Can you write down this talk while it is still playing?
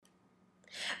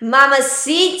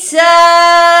Mamacita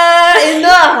in the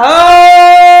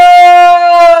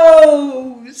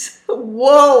house!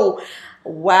 Whoa.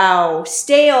 Wow.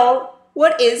 Stale.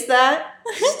 What is that?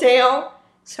 Stale?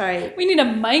 Sorry. We need a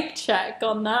mic check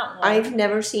on that one. I've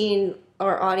never seen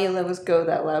our audio levels go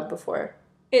that loud before.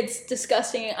 It's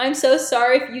disgusting. I'm so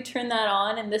sorry if you turn that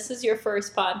on and this is your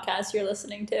first podcast you're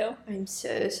listening to. I'm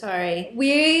so sorry.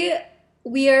 We're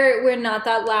not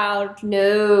that loud.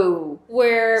 No.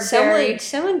 We're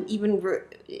Someone even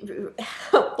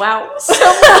wow.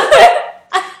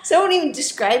 Someone even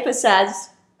described us as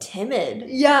timid.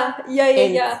 Yeah.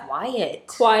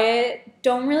 Quiet.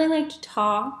 Don't really like to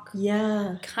talk.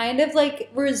 Yeah. Kind of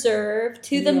like reserved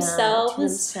to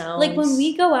themselves. Like when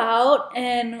we go out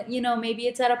and, maybe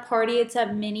it's at a party, it's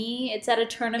at Mini, it's at a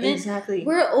tournament. Exactly.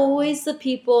 We're always the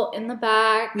people in the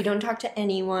back. We don't talk to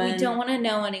anyone. We don't want to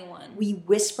know anyone. We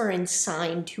whisper and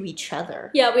sign to each other.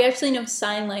 Yeah, we actually know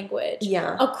sign language.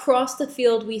 Yeah. Across the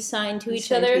field, we sign to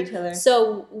each other.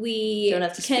 So we don't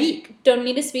have to speak. Don't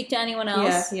need to speak to anyone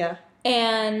else. Yeah.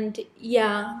 And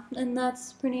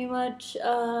that's pretty much,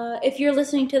 if you're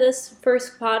listening to this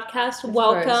first podcast,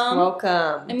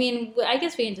 welcome. I mean, I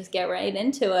guess we can just get right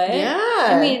into it. Yeah.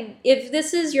 I mean, if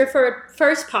this is your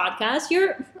first podcast,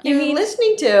 you're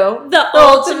listening to The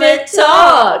Ultimate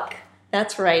Talk.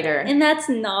 That's Ryder. And that's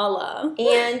Nala.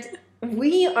 And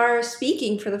we are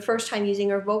speaking for the first time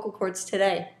using our vocal cords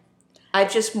today.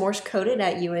 I've just Morse coded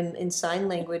at you in sign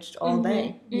language all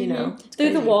day,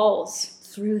 Through the walls.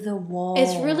 Through the walls.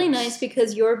 It's really nice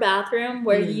because your bathroom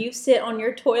where you sit on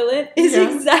your toilet is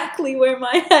exactly where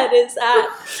my head is at.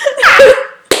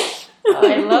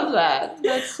 I love that.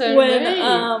 That's so when nice.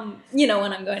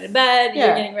 When I'm going to bed,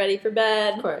 you're getting ready for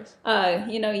bed. Of course.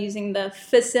 Using the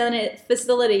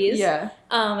facilities. Yeah.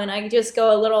 And I just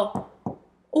go a little.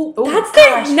 Oh,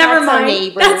 Never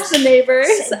mind. That's the neighbors.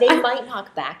 They might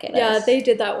knock back at us. Yeah, they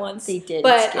did that once. They did.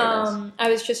 But I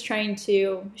was just trying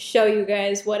to show you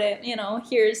guys what it,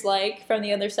 here's like from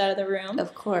the other side of the room.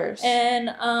 Of course. And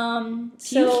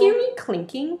do you hear me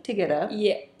clinking to get up?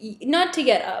 Yeah, not to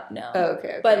get up, no. Oh,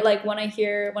 okay. But like when I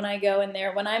go in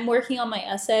there, when I'm working on my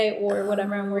essay or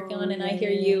whatever I'm working on, and I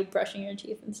hear you brushing your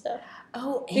teeth and stuff.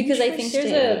 Oh, because I think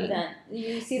there's a vent.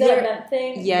 You see that vent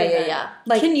thing? Yeah.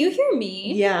 Like, can you hear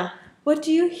me? Yeah. What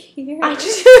do you hear? I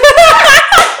just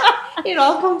it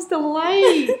all comes to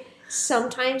light.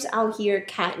 Sometimes I'll hear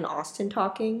Kat and Austin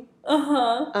talking.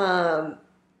 Uh-huh.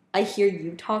 I hear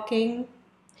you talking.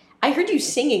 I heard you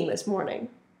singing this morning.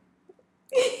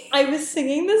 I was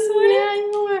singing this morning? Yeah,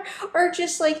 you were. Or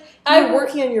just like you were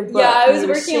working on your book. Yeah, I was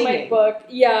working on my book.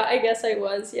 Yeah, I guess I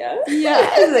was, yeah.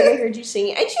 Yeah, I heard you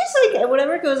singing. It's just like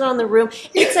whatever goes on in the room,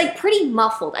 it's like pretty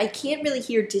muffled. I can't really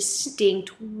hear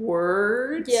distinct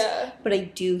words. Yeah. But I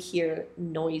do hear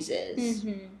noises.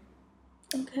 Mm-hmm.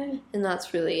 Okay. And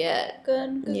that's really it.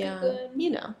 Good.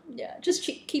 Yeah, just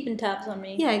keeping tabs on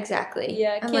me. Yeah, exactly.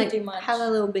 Yeah, I can't do much. How's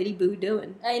that little bitty boo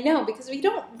doing? I know, because we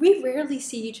rarely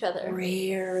see each other.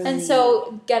 Rarely. And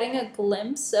so getting a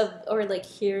glimpse of, or like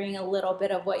hearing a little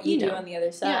bit of what you do on the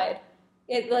other side,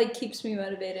 it like keeps me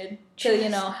motivated to,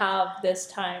 have this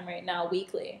time right now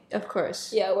weekly. Of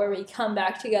course. Yeah, where we come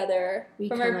back together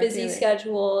from our busy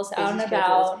schedules, out and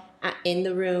about. In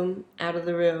the room, out of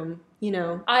the room.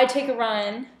 I take a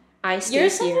run. I stay here.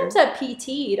 You're sometimes at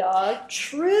PT, dog.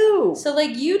 True. So like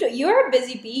you're a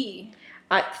busy bee.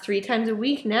 3 times a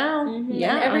week now. Mm-hmm.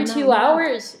 Yeah. And every 2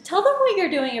 hours. Tell them what you're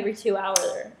doing every 2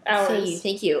 hours.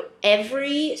 Thank you.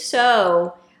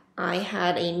 So I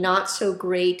had a not so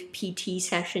great PT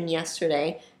session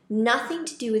yesterday. Nothing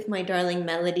to do with my darling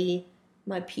Melody,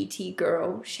 my PT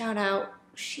girl. Shout out.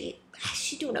 She's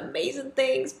doing amazing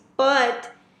things,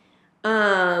 but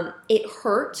it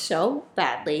hurt so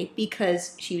badly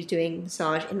because she was doing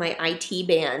massage in my IT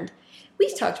band.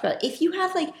 We've talked about if you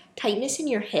have like tightness in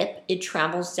your hip, it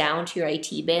travels down to your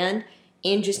IT band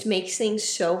and just makes things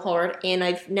so hard. And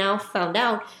I've now found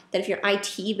out that if your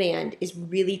IT band is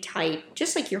really tight,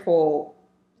 just like your whole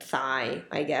thigh,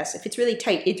 I guess, if it's really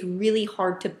tight, it's really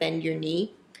hard to bend your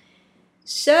knee.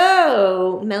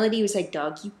 So Melody was like,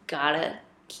 dog, you gotta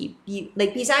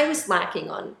because I was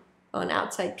lacking on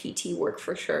outside PT work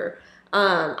for sure.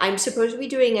 I'm supposed to be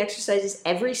doing exercises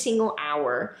every single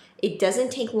hour. It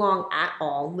doesn't take long at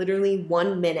all, literally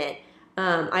 1 minute.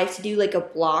 I have to do like a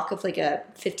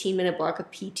 15-minute block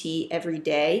of PT every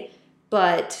day.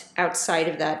 But outside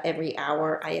of that, every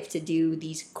hour, I have to do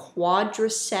these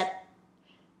quadricep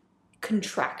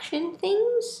contraction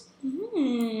things.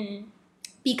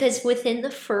 Because within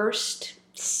the first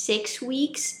 6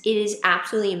 weeks, it is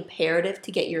absolutely imperative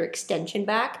to get your extension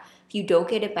back. If you don't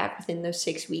get it back within those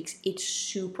 6 weeks, it's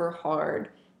super hard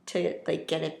to like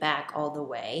get it back all the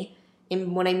way.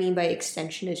 And what I mean by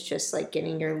extension is just like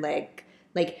getting your leg,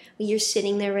 like when you're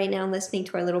sitting there right now listening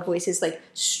to our little voices, like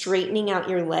straightening out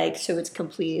your leg so it's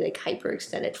completely like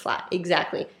hyperextended flat.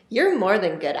 Exactly. You're more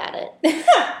than good at it.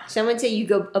 Someone say you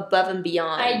go above and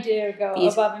beyond. I do go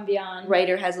above and beyond.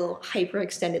 Ryder has little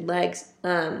hyperextended legs.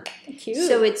 Cute.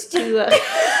 So it's to...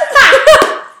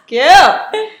 Cute.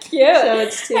 So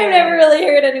it's to... I've never really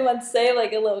heard anyone say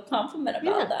like a little compliment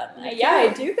about that.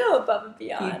 I do go above and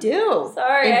beyond. You do.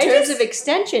 Sorry. In terms of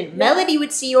extension, Melody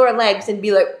would see your legs and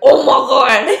be like, oh my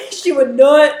God. She would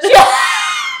not.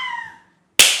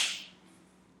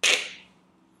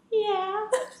 Yeah.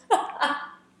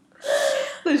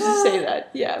 Let's just say that.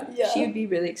 Yeah. She would be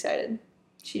really excited.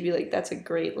 She'd be like, that's a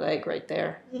great leg right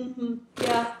there. Mm-hmm.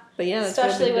 Yeah. But yeah, that's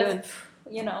especially what I've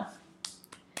been with,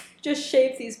 just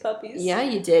shape these puppies. Yeah,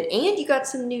 you did. And you got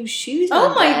some new shoes Oh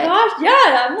on my deck. gosh,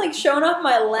 yeah. I'm like showing off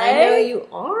my leg. I know you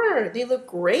are. They look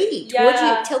great. Yeah. What'd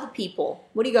you tell the people?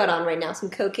 What do you got on right now? Some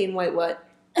cocaine white what?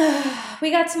 We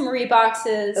got some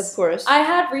Reeboxes. Of course. I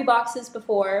had Reeboxes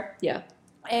before. Yeah.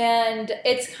 And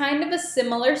it's kind of a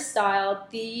similar style.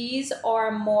 These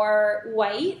are more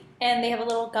white, and they have a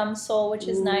little gum sole, which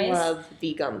is nice. Love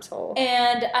the gum sole.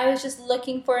 And I was just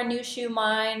looking for a new shoe.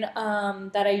 Mine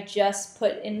that I just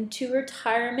put into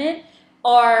retirement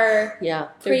are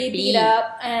pretty beat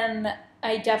up, and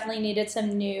I definitely needed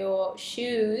some new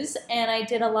shoes. And I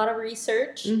did a lot of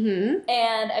research, and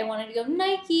I wanted to go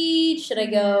Nike. Should I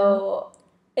go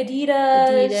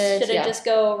Adidas? Should I just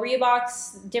go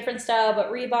Reeboks, different style, but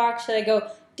Reebok? Should I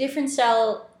go different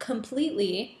style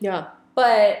completely? Yeah.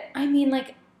 But, I mean,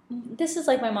 like, this is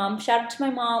like my mom. Shout out to my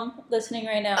mom listening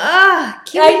right now. I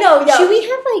know. Yeah. Should we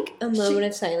have, like, a moment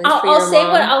of silence for your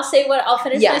mom? I'll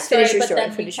finish my story, finish your story.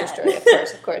 Finish your story,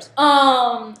 of course.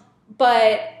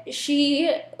 But she,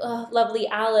 lovely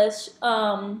Alice,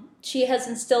 she has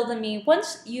instilled in me,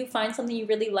 once you find something you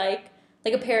really like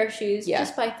a pair of shoes,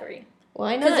 just buy 3.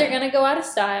 Why not? Because they're going to go out of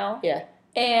style. Yeah.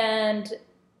 And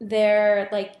they're,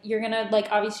 like, you're going to, like,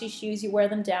 obviously shoes, you wear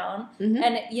them down. Mm-hmm.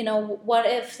 And, what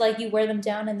if, like, you wear them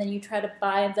down and then you try to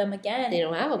buy them again? They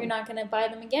don't have them. You're not going to buy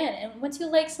them again. And once you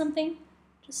like something,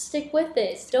 just stick with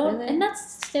it. And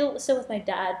that's still with my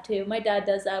dad, too. My dad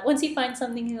does that. Once he finds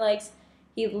something he likes,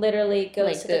 he literally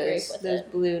goes to the grave with those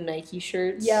blue Nike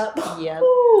shirts. Yep. Yep.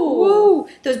 Woo.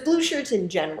 Those blue shirts in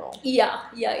general. Yeah.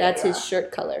 That's his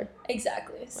shirt color.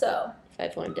 Exactly. So. If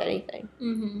I've learned anything.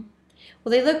 Mm-hmm.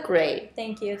 Well, they look great.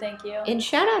 Thank you. And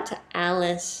shout out to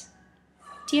Alice.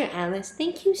 Dear Alice,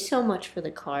 thank you so much for the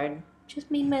card.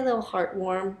 Just made my little heart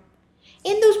warm.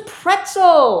 And those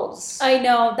pretzels! I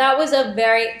know. That was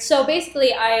so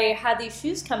basically I had these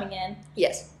shoes coming in.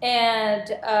 Yes.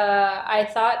 And I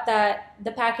thought that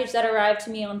the package that arrived to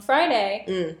me on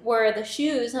Friday were the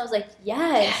shoes. And I was like,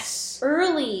 yes.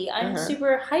 Early. I'm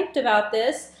super hyped about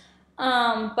this.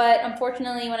 But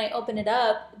unfortunately, when I opened it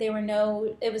up, it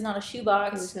was not a shoe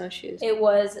box. It was no shoes. It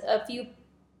was a few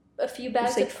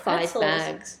bags of pretzels. 5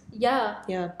 bags.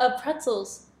 Yeah. Of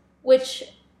pretzels, which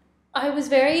I was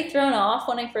very thrown off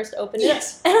when I first opened it.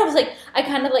 Yes. And I was like, I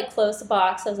kind of like closed the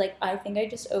box. I was like, I think I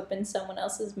just opened someone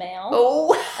else's mail.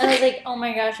 Oh. And I was like, oh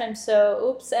my gosh, I'm so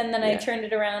oops. And then I turned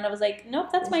it around. I was like, nope,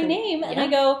 that's my name. And I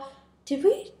go, did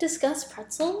we discuss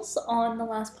pretzels on the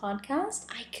last podcast?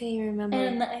 I can't even remember.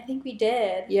 And I think we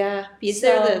did. Yeah, because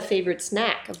they're the favorite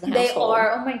snack of the household. They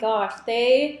are. Oh my gosh.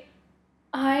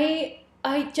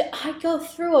 I go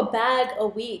through a bag a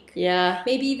week. Yeah.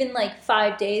 Maybe even like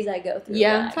 5 days I go through a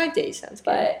bag. 5 days sounds good.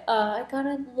 But I got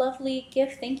a lovely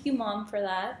gift. Thank you, Mom, for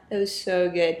that. It was so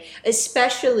good.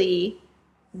 Especially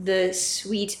the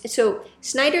sweet. So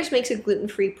Snyder's makes a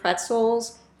gluten-free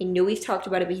pretzels. I know we've talked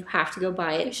about it, but you have to go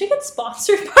buy it. We should get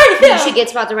sponsored by them. You should get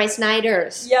sponsored by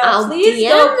Snyder's. Yeah, please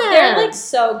go. They're like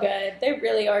so good. They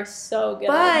really are so good.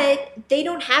 But they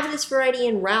don't have this variety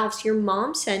in Ralph's. Your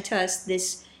mom sent us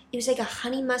this. It was like a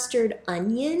honey mustard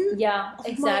onion. Yeah,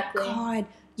 exactly. Oh my God.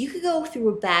 You could go through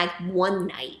a bag one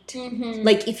night. Mm-hmm.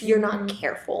 Like if you're not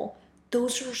careful.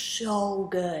 Those are so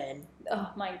good. Oh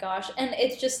my gosh. And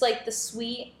it's just like the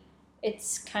sweet,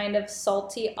 it's kind of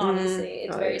salty, honestly.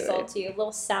 It's very salty. A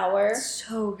little sour.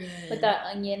 So good. With that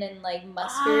onion and like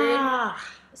mustard.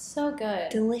 So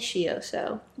good.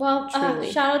 Delicioso. Well,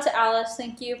 shout out to Alice.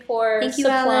 Thank you for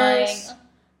supplying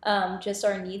just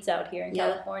our needs out here in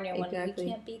California when we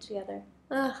can't be together.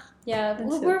 Ugh, yeah, that's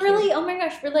so we're cute. really, oh my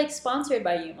gosh, we're like sponsored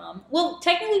by you, Mom. Well,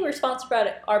 technically we're sponsored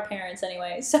by our parents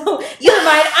anyway, so never mind,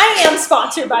 I am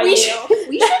sponsored by you.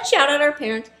 We should shout out our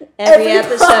parents every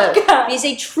episode podcast. because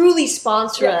they truly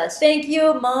sponsor us. Thank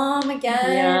you, Mom,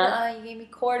 again. Yeah. You gave me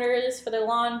quarters for the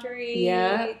laundry.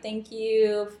 Yeah. Thank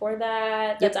you for that.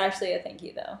 Yep. That's actually a thank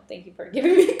you, though. Thank you for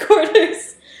giving me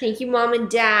quarters. Thank you, Mom and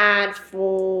Dad,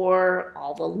 for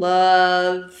all the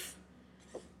love.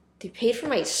 They paid for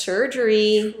my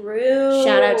surgery. True.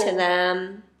 Shout out to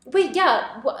them. Wait,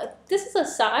 yeah. This is a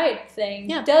side thing.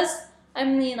 Yeah. I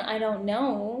mean, I don't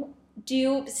know.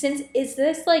 Is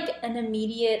this like an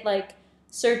immediate like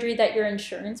surgery that your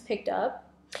insurance picked up?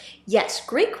 Yes,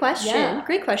 great question. Yeah.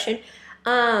 Great question.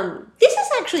 This is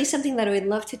actually something that I would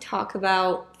love to talk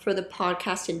about for the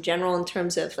podcast in general in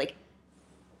terms of like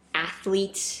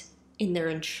athletes in their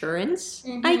insurance,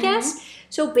 I guess.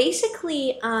 So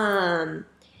basically,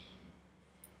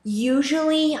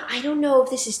 usually, I don't know if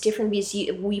this is different because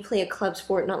we play a club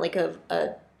sport, not like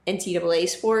a NCAA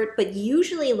sport, but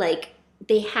usually like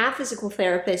they have physical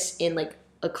therapists in like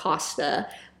Acosta,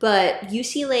 but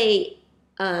UCLA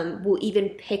will even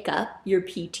pick up your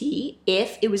PT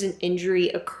if it was an injury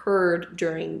occurred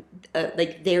during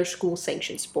like their school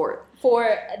sanctioned sport.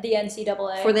 For the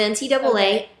NCAA. For the NCAA,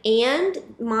 okay. And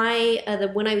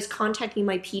when I was contacting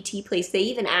my PT place, they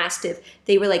even asked if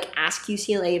they were like, ask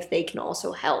UCLA if they can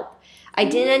also help. I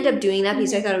didn't end up doing that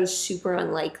because I thought it was super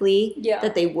unlikely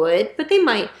that they would, but they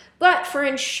might. But for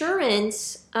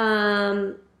insurance,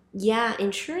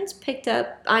 insurance picked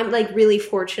up. I'm like really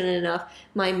fortunate enough.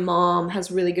 My mom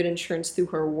has really good insurance through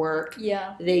her work.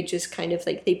 Yeah. They just kind of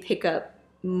like, they pick up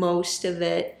most of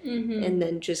it and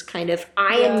then just kind of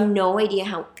I had no idea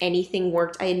how anything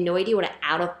worked. I had no idea what an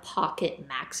out-of-pocket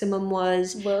maximum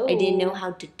was. Whoa. I didn't know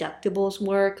how deductibles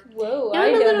work. Whoa, I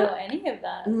don't know any of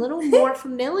that. I'm a little more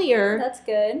familiar. That's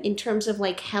good. In terms of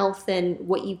like health and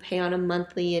what you pay on a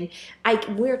monthly. And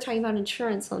we were talking about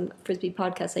insurance on Frisbee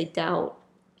Podcast. I doubt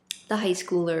the high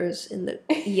schoolers and the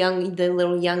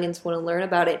little youngins want to learn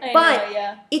about it.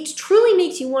 It truly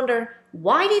makes you wonder,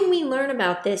 why didn't we learn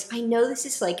about this? I know this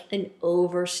is like an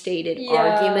overstated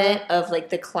argument of like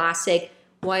the classic,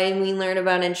 why didn't we learn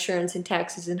about insurance and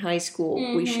taxes in high school?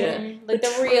 We should. Like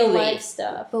the real life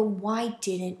stuff. But why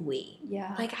didn't we?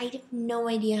 Yeah. Like I have no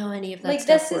idea how any of that like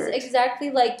stuff this works. Is exactly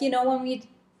like, when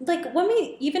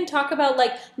we even talk about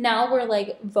like now we're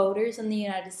like voters in the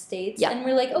United States and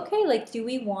we're like, okay, like do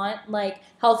we want like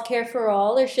healthcare for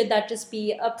all, or should that just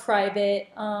be a private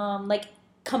like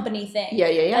company thing? Yeah.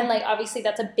 And like obviously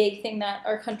that's a big thing that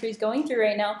our country's going through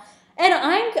right now. And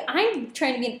I'm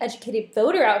trying to be an educated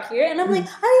voter out here, and I'm like,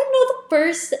 I don't even know the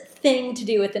first thing to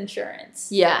do with insurance.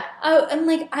 Yeah. I'm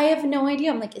like, I have no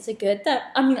idea. I'm like, is it good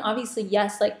that, I mean, obviously,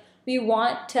 yes, like we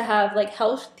want to have like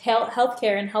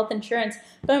healthcare and health insurance,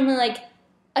 but I'm like,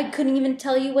 I couldn't even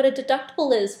tell you what a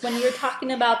deductible is when you're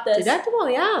talking about this.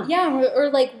 Deductible, yeah. Yeah, or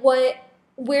like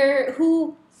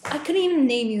I couldn't even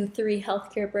name you 3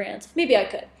 healthcare brands. Maybe I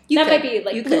could. Might be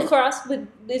like Blue Cross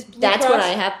is Blue That's Cross. What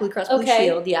I have, Blue Cross Blue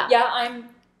Shield, yeah. Yeah, I'm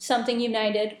something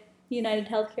United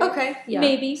Healthcare. Okay, yeah.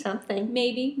 Maybe. Something.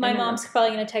 Maybe. My mom's probably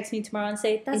going to text me tomorrow and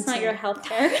say, that's not your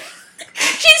healthcare.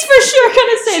 She's for sure going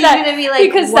to say that. She's going to be like,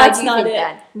 because why that's do you not think it.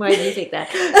 that? Why do you think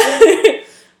that?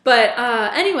 But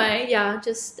anyway, yeah,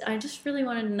 I just really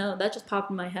wanted to know. That just popped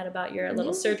in my head about your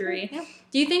little surgery. Yeah.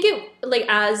 Do you think it, like,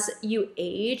 as you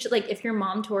age, like, if your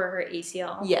mom tore her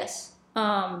ACL? Yes.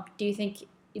 Do you think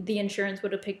the insurance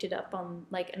would have picked it up on,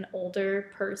 like, an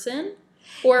older person?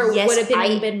 Or would it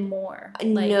have been more?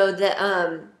 Like, no,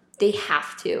 they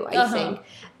have to, I think.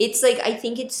 It's, like, I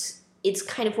think it's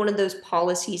kind of one of those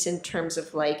policies in terms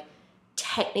of, like,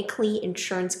 technically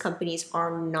insurance companies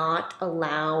are not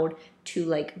allowed to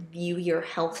like view your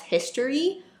health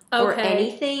history or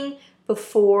anything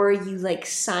before you like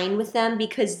sign with them,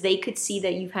 because they could see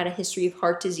that you've had a history of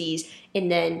heart disease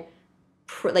and then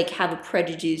like have a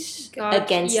prejudice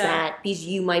against that because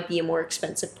you might be a more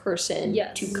expensive person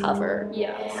to cover.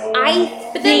 Yeah, I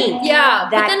think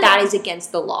that is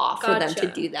against the law for them to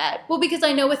do that. Well, because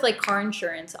I know with like car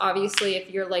insurance, obviously, if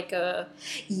you're like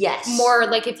more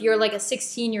like if you're like a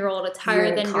 16-year-old, it's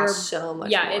higher than your so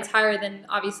much. Yeah, more. It's higher than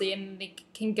obviously, and they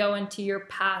can go into your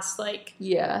past like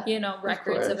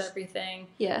records of everything.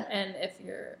 Yeah, and if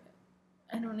you're,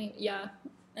 I don't even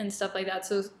and stuff like that.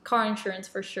 So car insurance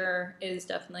for sure is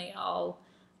definitely all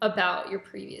about your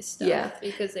previous stuff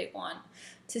because they want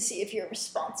to see if you're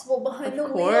responsible behind the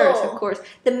wheel. Of course.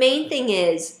 The main thing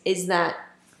is that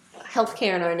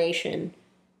healthcare in our nation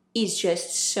is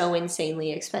just so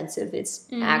insanely expensive. It's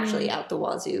actually out the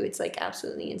wazoo. It's like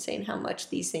absolutely insane how much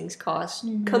these things cost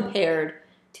compared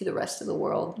to the rest of the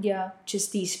world. Yeah.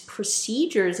 Just these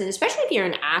procedures, and especially if you're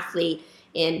an athlete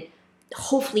and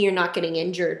hopefully you're not getting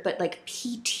injured, but like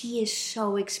PT is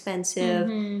so expensive.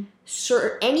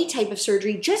 Any type of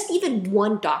surgery, just even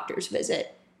one doctor's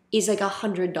visit is like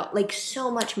 $100, like so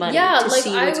much money to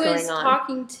see what's going on. I was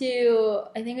talking to,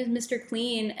 I think it was Mr.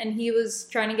 Clean, and he was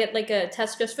trying to get like a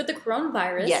test just for the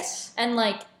coronavirus. Yes. And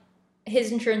like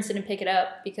his insurance didn't pick it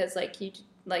up because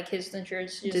his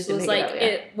insurance just was like,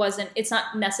 it's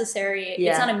not necessary.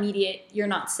 Yeah. It's not immediate. You're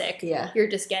not sick. Yeah. You're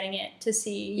just getting it to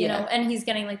see, you know, and he's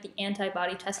getting like the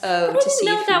antibody test. Oh, but I didn't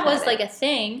know that was like a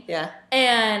thing. Yeah.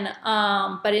 And,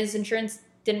 but his insurance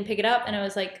didn't pick it up, and it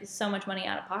was like so much money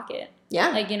out of pocket. Yeah.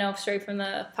 Like, you know, straight from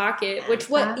the pocket, which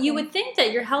you would think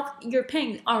that you're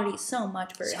paying already so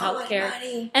much for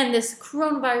healthcare. And this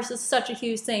coronavirus is such a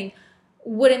huge thing.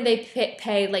 Wouldn't they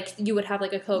pay like you would have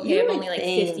like a copay of only like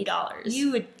 $50?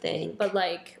 You would think, but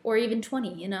like, or even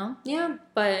 $20, you know? Yeah.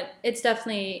 But it's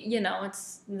definitely, you know,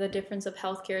 it's the difference of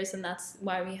healthcare, and that's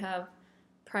why we have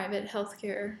private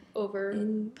healthcare over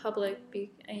public.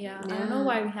 I don't know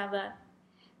why we have that,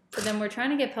 but then we're trying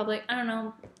to get public. I don't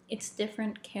know. It's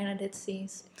different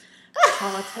candidacies.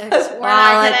 Politics. We're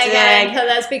not going to get into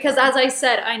this because, as I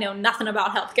said, I know nothing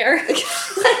about healthcare.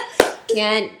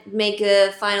 Can't make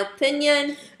a final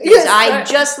opinion because I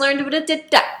just learned what a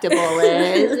deductible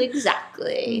is.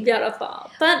 Exactly.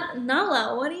 Beautiful. But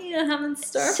Nala, what do you have in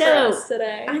store for us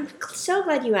today? I'm so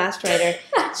glad you asked, Ryder.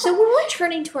 So we're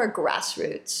returning to our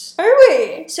grassroots. Are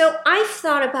we? So I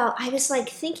was like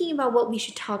thinking about what we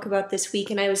should talk about this week,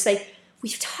 and I was like,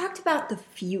 we've talked about the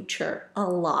future a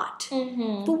lot,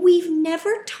 but we've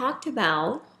never talked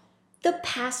about the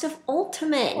past of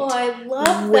Ultimate. Oh, I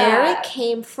love where it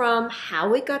came from,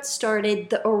 how it got started,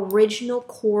 the original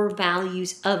core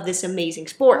values of this amazing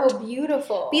sport. Oh,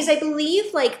 beautiful. Because I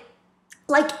believe, like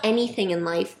anything in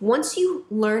life, once you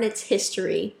learn its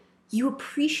history, you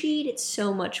appreciate it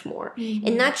so much more.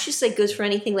 And that's just like goes for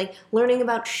anything, like learning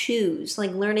about shoes,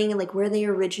 like learning like where they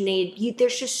originated.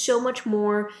 There's just so much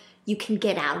more you can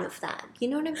get out of that. You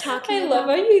know what I'm talking about? I love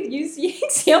how you use the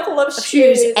example of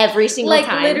shoes every single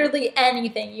time. Like literally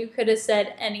anything. You could have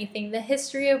said anything. The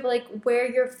history of like where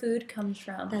your food comes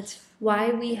from. That's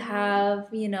why we have,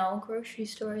 you know, grocery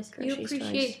stores. You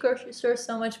appreciate grocery stores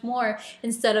so much more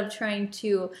instead of trying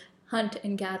to hunt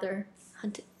and gather.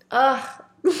 Ugh.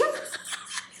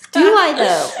 Do I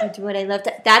though? Or do I love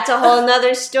that? That's a whole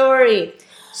nother story.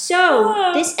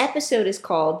 So this episode is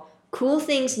called Cool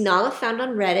Things Nala Found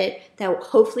on Reddit that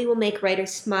hopefully will make Ryder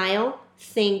smile,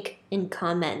 think, and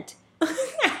comment.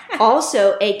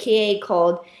 Also, aka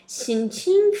called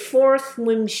Sintin Fourth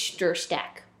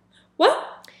Wimsterstack.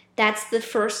 What? That's the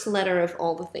first letter of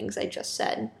all the things I just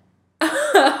said.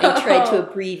 I tried to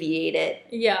abbreviate it.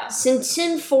 Yeah.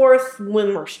 Sintin Fourth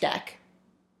Wimsterstack.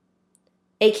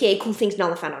 AKA Cool Things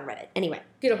Nala Found on Reddit. Anyway.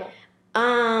 Beautiful.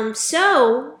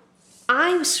 So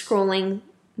I was scrolling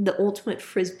the Ultimate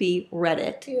Frisbee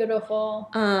Reddit. Beautiful.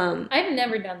 I've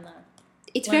never done that.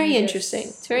 It's very interesting.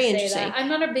 It's very interesting. That. I'm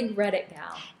not a big Reddit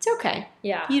gal. It's okay.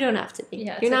 Yeah. You don't have to be.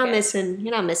 Yeah, you're not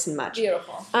missing much.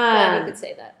 Beautiful. Glad you could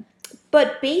say that.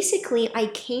 But basically, I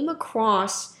came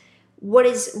across what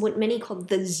many call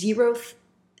the zeroth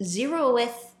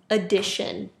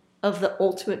edition of the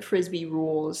Ultimate Frisbee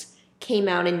rules. Came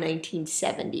out in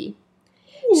 1970.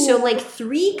 Ooh. So, like,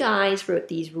 3 guys wrote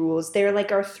these rules. They're,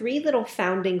 like, our 3 little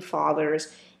founding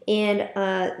fathers. And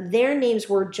their names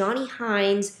were Johnny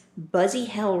Hines, Buzzy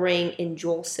Hellring, and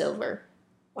Joel Silver.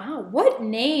 Wow, what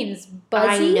names?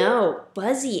 Buzzy? I know,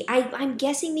 Buzzy. I'm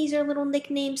guessing these are little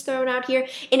nicknames thrown out here.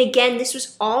 And again, this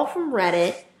was all from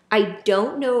Reddit. I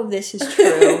don't know if this is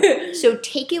true. So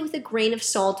take it with a grain of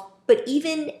salt. But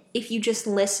even if you just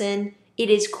listen, it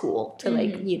is cool to,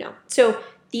 like, you know. So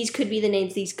these could be the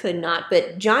names, these could not.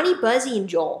 But Johnny, Buzzy, and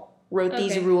Joel wrote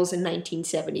these rules in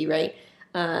 1970, right?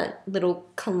 Little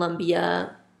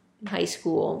Columbia High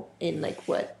School in, like,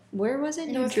 what? Where was it?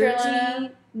 New Jersey?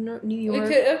 New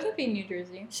York? It could be New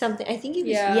Jersey. Something. I think it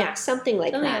was, something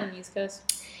like that. Something on the East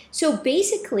Coast. So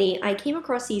basically, I came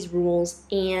across these rules,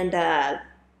 and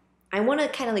I want to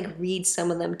kind of, like, read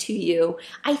some of them to you.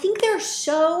 I think they're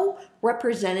so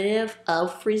representative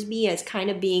of Frisbee as kind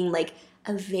of being, like,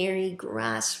 a very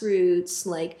grassroots,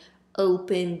 like,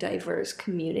 open, diverse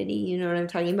community. You know what I'm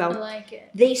talking about? I like it.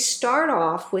 They start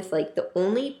off with, like, the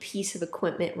only piece of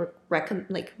equipment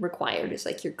required is,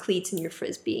 like, your cleats and your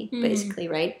Frisbee, basically,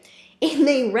 right? And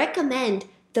they recommend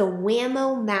the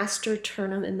Whammo Master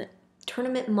Tournament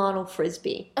tournament model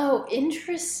frisbee. Oh,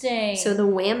 interesting. So the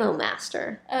Whammo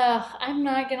Master. I'm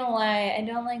not gonna lie, I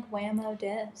don't like Whammo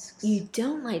discs. You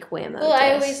don't like Whammo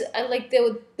discs? I like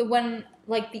the one,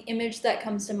 like the image that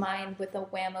comes to mind with a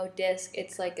Whammo disc.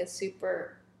 It's like it's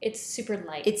super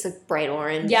light. It's a bright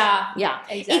orange. Yeah,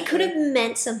 exactly. It could have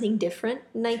meant something different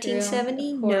in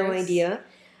 1970. No idea.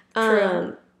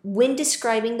 True. When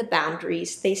describing the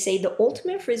boundaries, they say the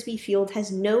ultimate frisbee field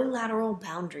has no lateral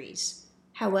boundaries.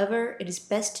 However, it is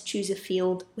best to choose a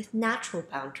field with natural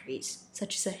boundaries,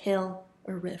 such as a hill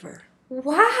or river.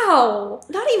 Wow!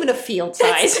 Not even a field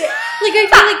size. I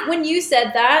feel like when you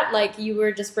said that, like you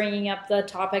were just bringing up the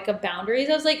topic of boundaries,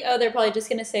 I was like, oh, they're probably just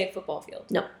going to say a football field.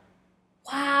 No.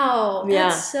 Wow.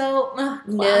 That's so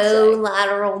no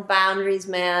lateral boundaries,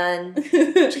 man.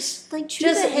 Just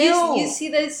choose a hill. You see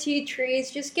those two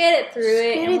trees, just get it through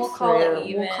it, and we'll call it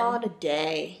even. We'll call it a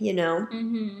day, you know?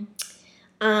 Mm-hmm.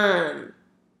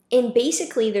 And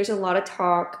basically, there's a lot of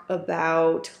talk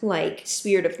about, like,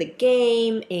 spirit of the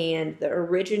game and the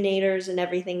originators and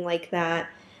everything like that.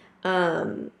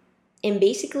 And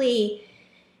basically,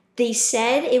 they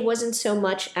said it wasn't so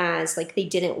much as, like, they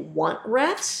didn't want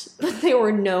refs, but there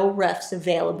were no refs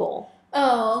available.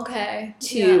 Oh, okay.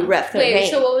 To ref their game.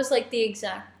 Wait, so what was, like, the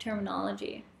exact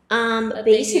terminology?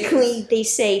 Basically, they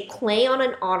say play on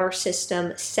an honor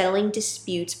system, settling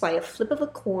disputes by a flip of a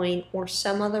coin or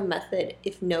some other method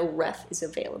if no ref is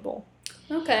available.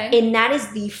 Okay. And that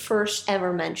is the first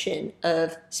ever mention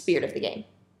of spirit of the game.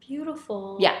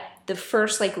 Beautiful. Yeah. The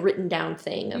first, like, written down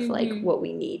thing of, like, what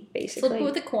we need, basically. Flip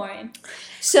with a coin.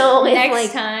 So,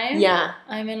 next time, yeah,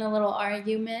 I'm in a little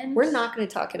argument. We're not going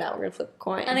to talk it out. We're going to flip a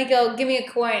coin. And I go, give me a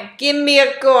coin. Give me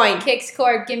a coin. Kicks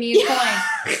court, give me a coin.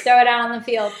 Throw it out on the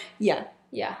field. Yeah.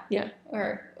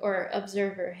 Or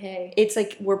observer, hey. It's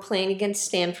like we're playing against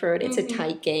Stanford. It's a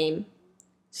tight game.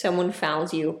 Someone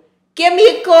fouls you. Give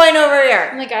me a coin over here.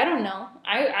 I'm like, I don't know.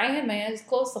 I had my eyes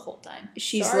closed the whole time.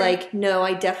 She's like, no,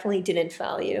 I definitely didn't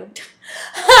foul you.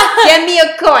 Give me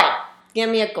a coin. Give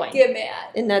me a coin. Give me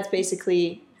it. And that's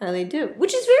basically how they do,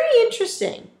 which is very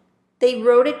interesting. They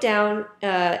wrote it down.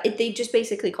 They just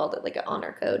basically called it like an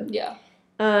honor code. Yeah.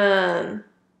 And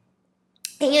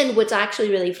what's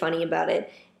actually really funny about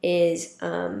it is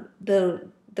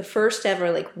the first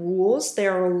ever, like, rules,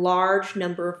 there are a large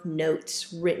number of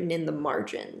notes written in the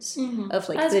margins of,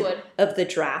 like, the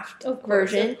draft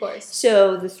version. Of course.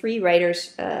 So the three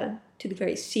writers took it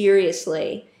very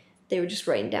seriously. They were just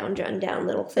writing down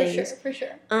little things. For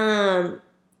sure.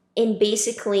 And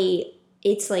basically,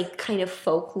 it's, like, kind of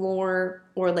folklore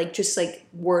or, like, just, like,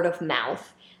 word of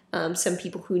mouth. Some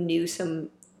people who knew some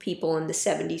people in the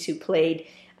 70s who played.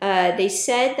 They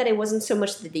said that it wasn't so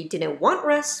much that they didn't want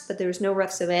refs, but there was no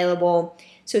refs available.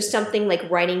 So something like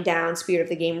writing down Spirit of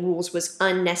the Game rules was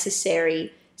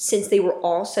unnecessary since they were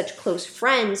all such close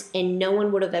friends and no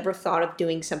one would have ever thought of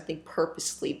doing something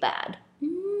purposely bad.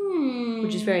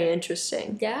 Which is very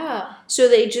interesting. Yeah. So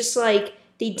they just, like,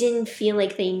 they didn't feel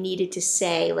like they needed to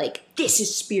say, like, this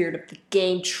is Spirit of the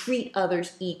Game, treat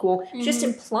others equal. Just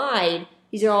implied.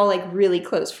 These are all, like, really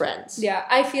close friends. Yeah,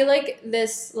 I feel like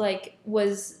this, like,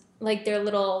 was, like, their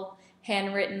little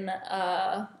handwritten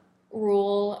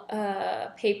rule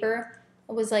paper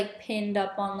was, like, pinned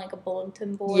up on, like, a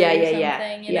bulletin board or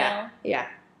something, you know? Yeah.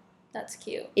 That's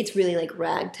cute. It's really, like,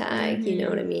 ragtag, you know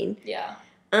what I mean? Yeah.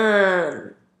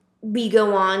 We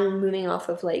go on, moving off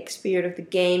of, like, Spirit of the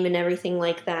Game and everything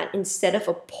like that. Instead of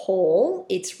a poll,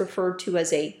 it's referred to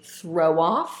as a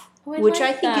throw-off. Which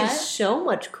I think is so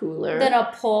much cooler. Than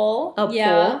a poll. A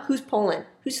poll? Who's polling?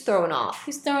 Who's throwing off?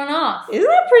 Who's throwing off? Isn't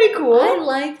that pretty cool? I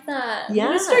like that. Yeah. I'm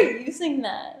going to start using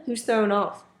that. Who's throwing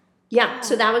off? Yeah,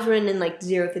 so that was written in, like,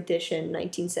 0th edition,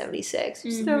 1976.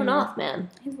 Who's throwing off,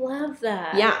 man? I love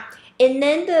that. Yeah. And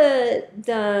then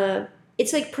the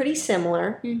it's, like, pretty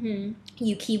similar.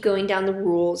 You keep going down the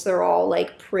rules. They're all,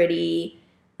 like, pretty,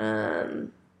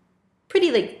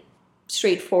 like,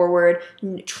 straightforward.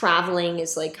 Traveling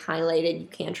is, like, highlighted. You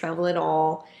can't travel at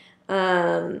all.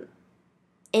 And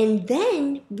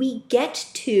then we get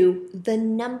to the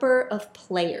number of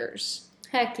players.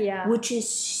 Heck yeah. Which is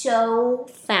so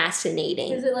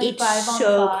fascinating. Is it like it's 5 on 5? It's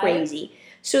so crazy.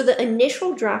 So the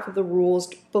initial draft of the rules,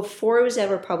 before it was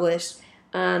ever published,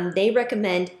 they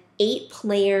recommend 8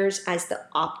 players as the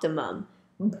optimum.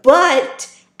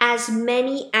 But as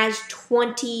many as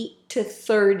 20 to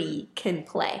 30 can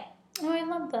play. Oh, I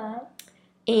love that.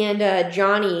 And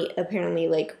Johnny apparently,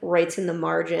 like, writes in the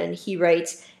margin. He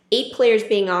writes, 8 players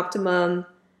being optimum.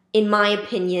 In my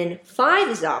opinion, 5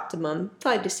 is optimum.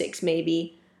 5 to 6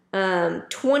 maybe.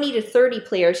 20 to 30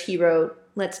 players, he wrote,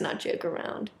 let's not joke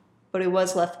around. But it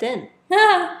was left in.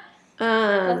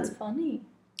 That's funny.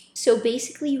 So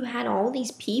basically you had all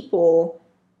these people,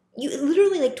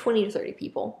 literally like 20 to 30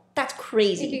 people. That's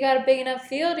crazy. If you got a big enough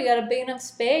field, you got a big enough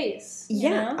space. You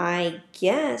know? I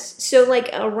guess. So like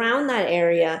around that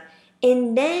area.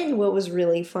 And then what was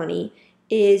really funny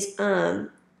is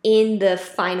in the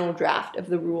final draft of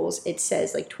the rules, it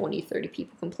says like 20, 30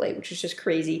 people can play, which is just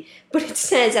crazy. But it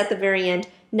says at the very end,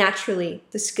 naturally,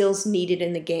 the skills needed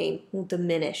in the game will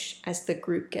diminish as the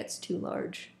group gets too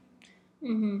large.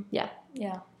 Mm-hmm. Yeah.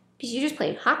 Yeah. Because you're just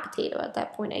playing hot potato at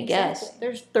that point, I guess.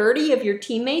 There's 30 of your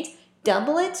teammates.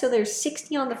 Double it, so there's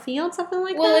 60 on the field, something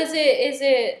like that? Well, is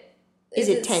it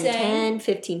 10-10,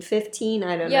 15-15?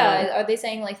 I don't know. Yeah, are they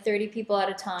saying like 30 people at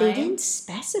a time? They didn't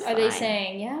specify. Are they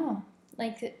saying,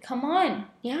 like, come on.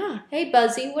 Yeah. Hey,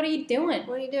 Buzzy, what are you doing?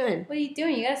 What are you doing? What are you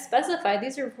doing? You gotta specify.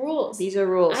 These are rules. These are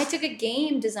rules. I took a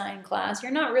game design class.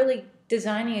 You're not really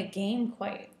designing a game,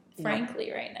 quite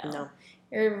frankly, right now. No.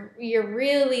 You're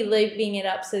really leaving it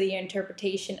up to the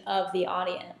interpretation of the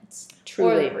audience.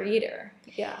 Truly. Or the reader.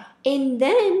 Yeah. And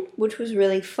then, which was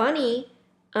really funny,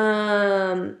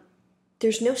 there's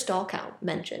no stall count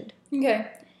mentioned. Okay.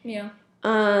 Yeah.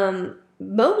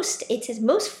 It says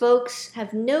most folks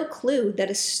have no clue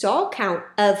that a stall count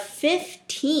of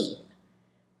 15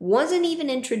 wasn't even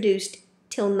introduced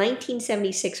till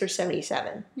 1976 or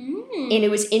 77. And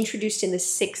it was introduced in the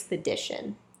 6th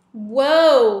edition.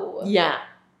 Whoa. Yeah.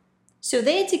 So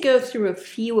they had to go through a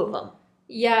few of them.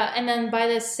 Yeah, and then by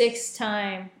the 6th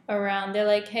time around, they're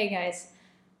like, hey guys,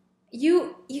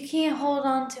 you can't hold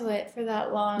on to it for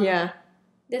that long. Yeah.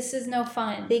 This is no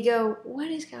fun. They go, what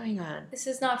is going on? This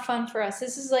is not fun for us.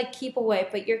 This is like keep away,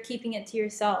 but you're keeping it to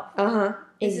yourself. Uh-huh.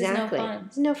 This Exactly. is no fun.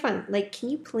 It's no fun. Like, can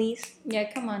you please?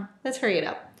 Yeah, come on. Let's hurry it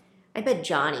up. I bet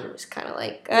Johnny was kind of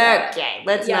like, okay,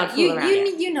 let's not fool around here.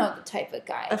 You know the type of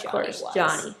guy Of Johnny course, was.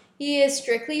 Johnny. He is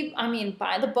strictly,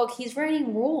 by the book, he's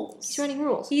writing rules. He's writing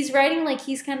rules. He's writing like,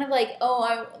 he's kind of like,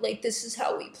 this is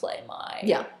how we play my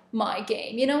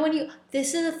game. You know,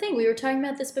 this is the thing, we were talking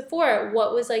about this before,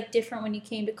 what was like different when you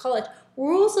came to college.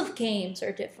 Rules of games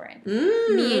are different.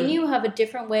 Me and you have a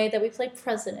different way that we play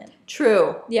President.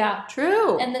 True. Yeah.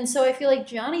 True. And then so I feel like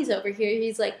Johnny's over here,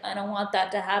 he's like, I don't want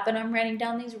that to happen, I'm writing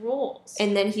down these rules.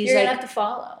 And then You're gonna have to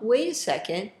follow. Wait a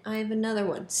second, I have another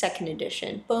one, 2nd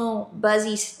edition. Boom.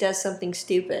 Buzzy does something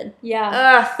stupid.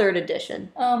 Yeah. 3rd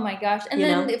edition. Oh my gosh. And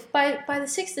then if by the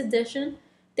 6th edition,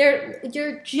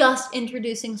 you're just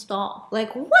introducing stall.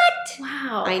 Like, what?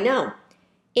 Wow. I know.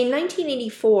 In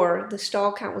 1984, the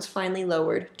stall count was finally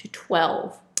lowered to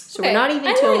 12. So we're not even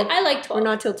I like 12. We're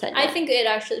not till 10 yet. I think it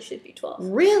actually should be 12.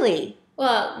 Really?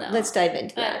 Well, no. Let's dive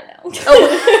into that. I don't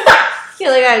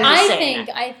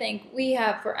know. I think we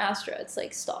have for Astra, it's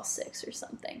like stall 6 or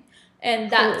something.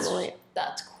 And that's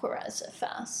crazy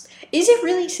fast. Is it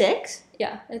really 6?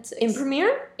 Yeah, it's 6. In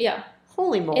Premiere? Yeah.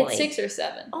 Holy moly. It's 6 or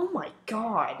 7. Oh my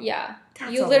god. Yeah.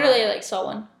 That's you literally like saw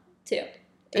 1, 2.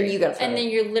 And you got and then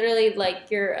you're literally like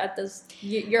you're at this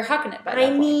you're hucking it by that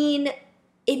point. I mean,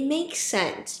 it makes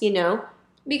sense, you know?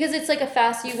 Because it's like a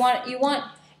fast you want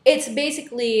it's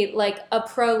basically like a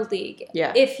pro league.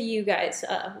 Yeah. If you guys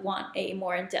want a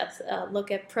more in-depth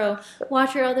look at pro,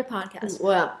 watch your other podcasts.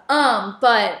 Well.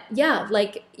 But yeah,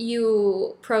 like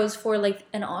pros for like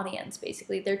an audience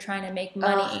basically. They're trying to make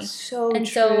money. So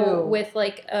with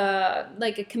like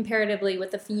comparatively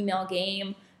with a female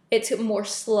game, it's more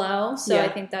slow, so I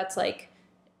think that's like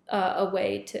a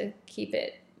way to keep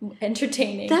it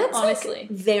entertaining. That's honestly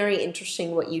very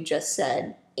interesting what you just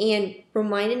said, and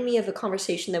reminded me of a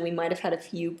conversation that we might have had a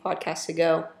few podcasts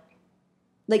ago.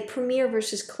 Like Premiere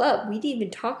versus Club, we didn't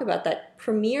even talk about that.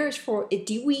 Premiere is for.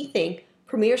 Do we think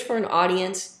Premiere is for an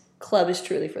audience? Club is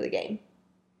truly for the game.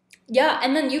 Yeah,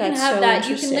 and then you can have so that.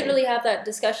 You can literally have that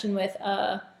discussion with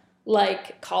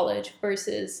like college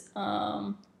versus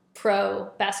pro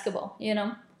basketball, you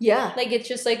know? Yeah. Like, it's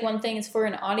just like one thing is for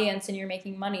an audience and you're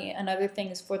making money. Another thing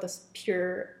is for the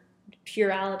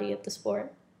purality of the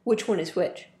sport. Which one is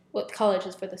which? Well, college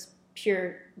is for the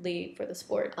purely for the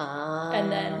sport.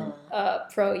 And then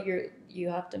pro, you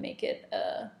have to make it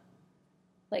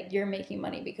like you're making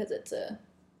money because it's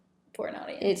for an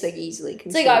audience. It's like easily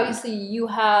consumed. It's like obviously you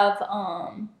have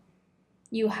an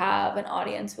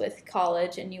audience with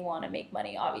college and you want to make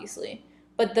money, obviously.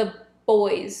 But the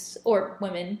boys or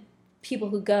women, people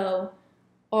who go,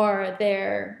 are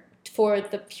there for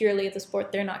the purely of the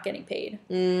sport. They're not getting paid,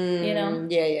 you know?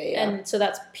 Yeah. And so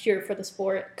that's pure for the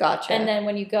sport. Gotcha. And then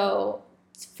when you go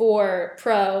for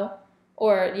pro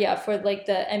or, for like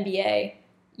the NBA,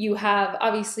 you have,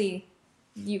 obviously,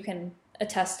 you can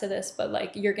attest to this, but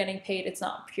like you're getting paid. It's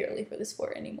not purely for the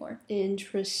sport anymore.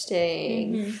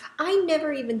 Interesting. Mm-hmm. I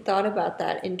never even thought about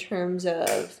that in terms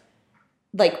of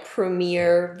like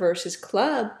premier versus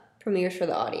club. Premieres for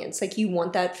the audience. Like you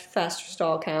want that faster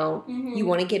stall count. Mm-hmm. You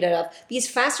want to get it up. Because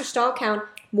faster stall count,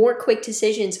 more quick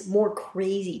decisions, more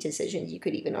crazy decisions, you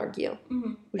could even argue.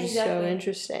 Mm-hmm. Which is so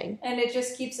interesting. And it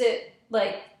just keeps it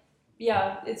like,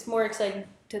 yeah, it's more exciting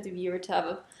to the viewer to have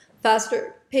a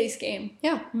faster pace game.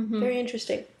 Yeah, very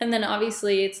interesting. And then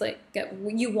obviously it's like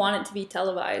you want it to be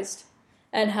televised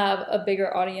and have a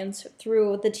bigger audience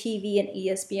through the TV and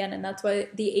ESPN, and that's why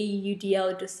the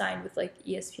AUDL just signed with like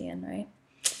ESPN, right?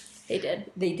 They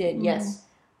did, yes.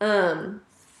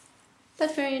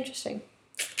 That's very interesting.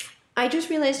 I just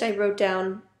realized I wrote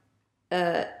down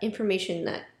information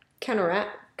that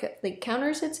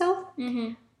counters itself.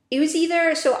 Mm-hmm. It was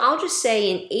either, so I'll just say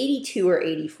in 82 or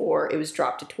 84, it was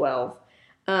dropped to 12.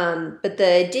 But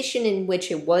the edition in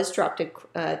which it was dropped to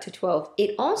 12,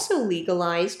 it also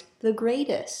legalized the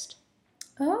greatest.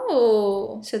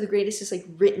 Oh. So the greatest is like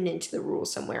written into the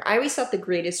rules somewhere. I always thought the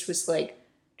greatest was like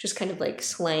just kind of like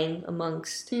slang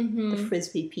amongst the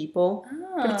Frisbee people.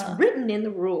 Ah. But it's written in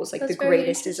the rules, like the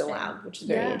greatest is allowed, which is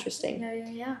very interesting.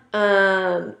 Yeah.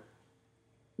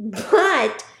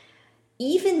 But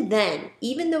even then,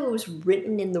 even though it was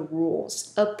written in the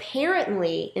rules,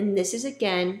 apparently, and this is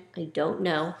again, I don't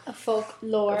know. A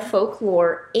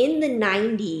folklore. In the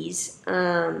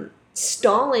 90s,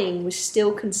 stalling was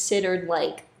still considered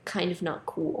like kind of not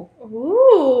cool.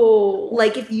 Ooh.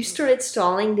 Like if you started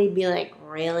stalling, they'd be like,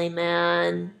 really,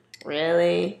 man?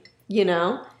 Really? You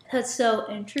know? That's so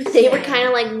interesting. They were kind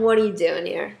of like, what are you doing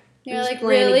here? You're like,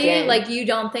 really? Like, you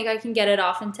don't think I can get it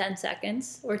off in 10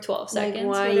 seconds or 12 seconds?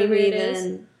 Why whatever you it even,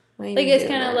 is. Why like, it's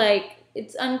kind of like,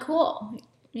 it's uncool.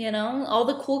 You know? All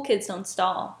the cool kids don't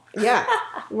stall. Yeah.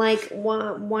 Like,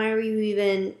 why are you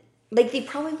even... Like, they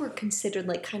probably were considered,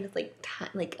 like, kind of, like,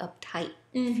 uptight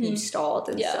if you stalled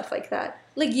and stuff like that.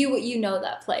 Like, you know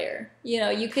that player. You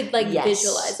know, you could, like,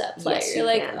 visualize that player. Yes, You're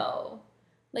like, can. oh,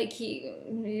 like,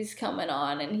 he's coming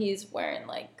on and he's wearing,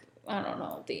 like, I don't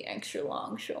know, the extra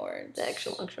long shorts. The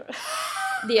extra long shorts.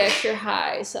 The extra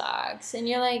high socks. And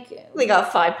you're like... They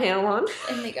got 5-panel on.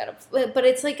 And they got but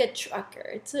it's like a trucker.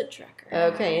 It's a trucker.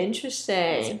 Okay, interesting.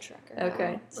 It's a trucker.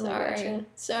 Okay. Sorry. Gotcha.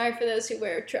 Sorry for those who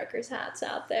wear truckers' hats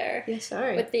out there. Yeah,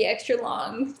 sorry. With the extra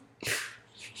long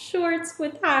shorts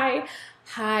with high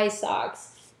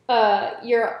socks.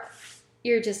 You're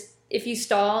just... If you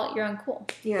stall, you're uncool.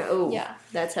 Yeah, yeah.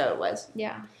 That's how it was.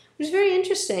 Yeah. It was very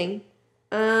interesting.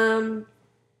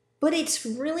 But it's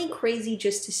really crazy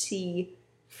just to see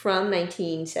from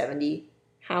 1970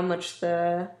 how much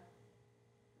the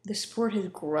sport has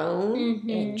grown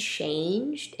and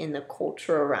changed in the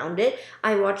culture around it.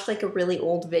 I watched like a really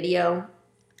old video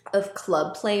of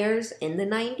club players in the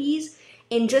 90s,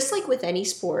 and just like with any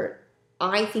sport,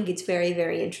 I think it's very,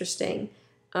 very interesting.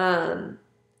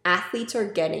 Athletes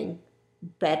are getting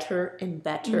better and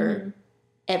better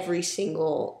every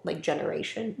single like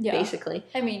generation, basically.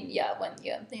 I mean, yeah, when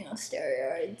you have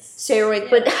steroids,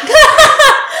 but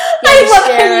I love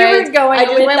how you were going. I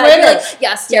just went with it.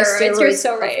 Yeah, steroids. You're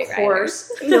so right. Of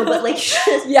course, no, but like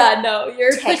yeah, no,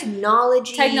 you're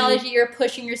technology. You're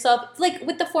pushing yourself. Like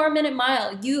with the 4-minute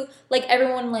mile, you like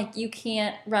everyone like you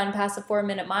can't run past a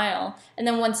 4-minute mile, and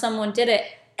then when someone did it,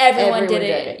 everyone did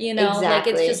it. You know,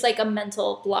 exactly. Like it's just like a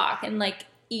mental block, and like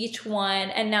each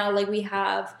one, and now like we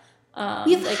have.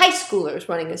 We have like, high schoolers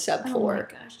running a sub 4. Oh my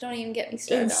gosh, don't even get me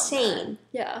started. Insane. On that.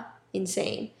 Yeah.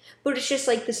 Insane. But it's just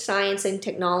like the science and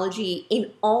technology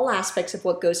in all aspects of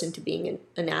what goes into being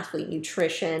an athlete,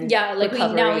 nutrition. Yeah, like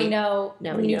recovery. we know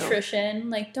nutrition.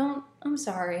 Like I'm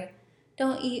sorry.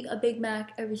 Don't eat a Big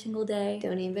Mac every single day.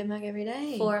 Don't eat a Big Mac every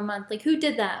day. For a month. Like who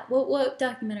did that? What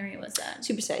documentary was that?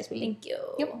 Super Size Me. Thank you.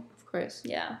 Yep, of course.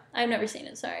 Yeah. I've never seen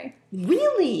it, sorry.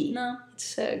 Really? No. It's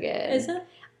so good. Is it?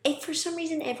 For some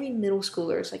reason, every middle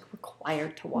schooler is like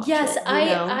required to watch yes, it.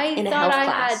 I thought I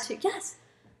class. had to. Yes,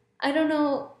 I don't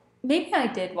know. Maybe I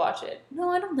did watch it.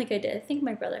 No, I don't think I did. I think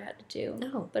my brother had to too.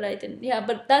 No, but I didn't. Yeah,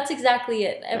 but that's exactly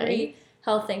it. Every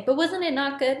health thing. But wasn't it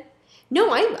not good? No,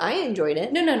 I enjoyed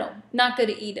it. No, not good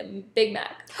to eat a Big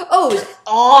Mac. Oh, it was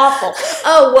awful.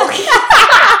 Oh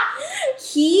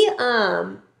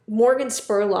well, Morgan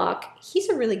Spurlock. He's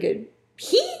a really good.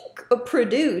 He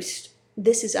produced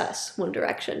This Is Us, One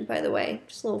Direction, by the way.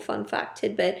 Just a little fun fact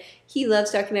tidbit. He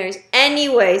loves documentaries.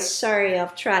 Anyway, sorry,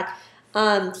 off track.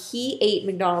 He ate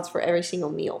McDonald's for every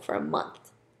single meal for a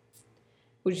month,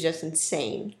 which is just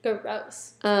insane.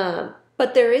 Gross.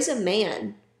 But there is a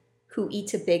man who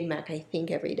eats a Big Mac, I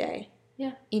think, every day.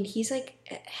 Yeah. And he's like...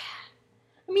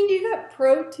 I I mean, you got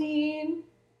protein,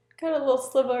 got a little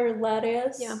sliver of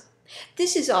lettuce. Yeah.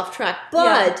 This is off track,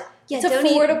 but it's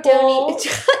affordable.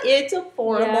 It's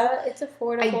affordable. Yeah, it's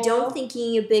affordable. I don't think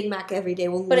eating a Big Mac every day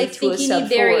will But lead to a sub-4. But I think you need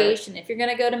variation. If you're going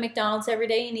to go to McDonald's every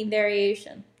day, you need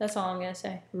variation. That's all I'm going to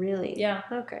say. Really? Yeah.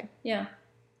 Okay. Yeah.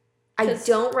 I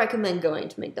don't recommend going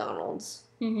to McDonald's.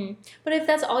 Mm-hmm. But if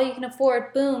that's all you can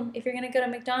afford, boom. If you're going to go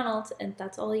to McDonald's and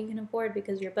that's all you can afford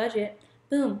because of your budget,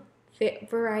 boom.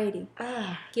 Variety.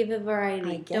 Give it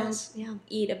variety. I guess. Don't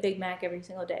eat a Big Mac every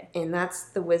single day. And that's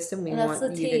the wisdom we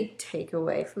want you to take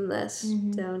away from this.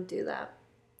 Mm-hmm. Don't do that.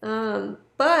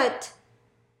 But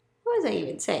what was I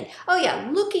even saying? Oh yeah,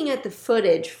 looking at the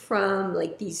footage from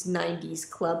like these 90s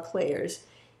club players,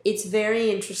 it's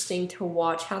very interesting to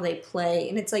watch how they play.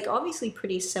 And it's like obviously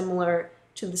pretty similar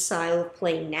to the style of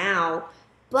play now.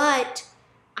 But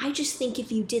I just think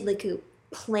if you did like a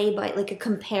play by like a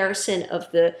comparison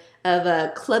of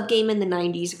a club game in the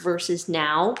 90s versus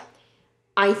now,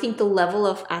 I think the level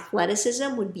of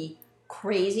athleticism would be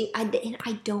crazy. And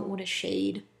I don't want to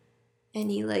shade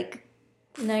any like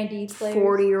 90s players,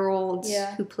 40-year-olds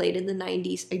who played in the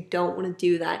 90s. I don't want to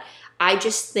do that. I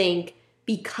just think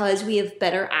because we have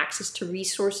better access to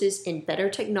resources and better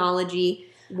technology,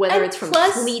 whether it's from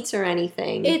cleats or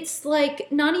anything. It's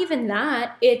like not even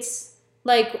that. It's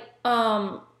like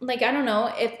I don't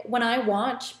know, when I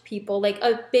watch people, like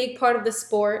a big part of the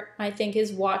sport, I think,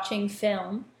 is watching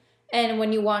film. And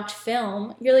when you watch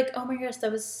film, you're like, oh my gosh,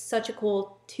 that was such a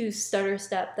cool 2 stutter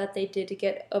step that they did to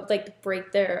get,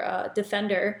 break their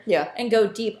defender and go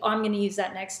deep. Oh, I'm going to use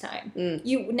that next time.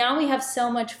 Now we have so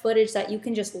much footage that you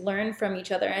can just learn from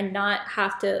each other and not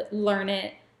have to learn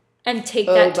it and take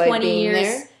that 20 years.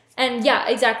 There? And yeah,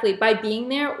 exactly. By being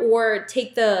there, or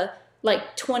take the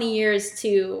 20 years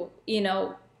to,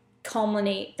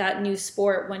 culminate that new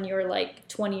sport when you're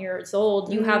 20 years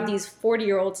old. You have these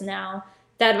 40-year-olds now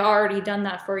that have already done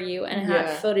that for you and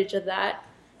have footage of that.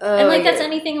 And that's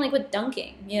anything with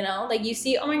dunking, you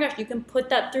see, oh my gosh, you can put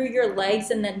that through your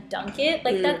legs and then dunk it.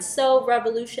 That's so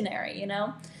revolutionary,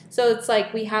 So it's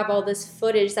we have all this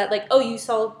footage that oh, you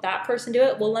saw that person do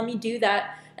it. Well, let me do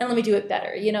that and let me do it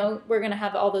better. We're going to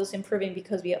have all those improving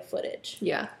because we have footage.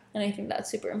 Yeah. And I think that's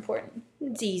super important.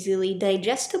 It's easily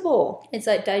digestible. It's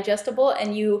digestible,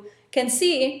 and you can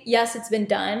see, yes, it's been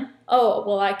done. Oh,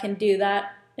 well, I can do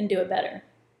that and do it better.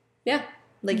 Yeah.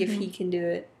 If he can do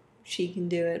it, she can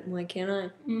do it. Why can't I?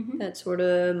 Mm-hmm. That sort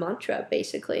of mantra,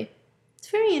 basically. It's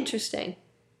very interesting.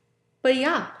 But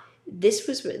yeah, this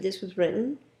was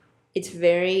written. It's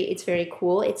very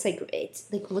cool. It's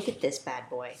look at this bad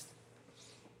boy.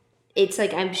 It's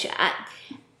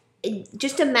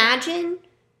just imagine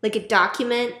a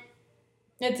document.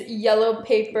 It's yellow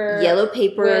paper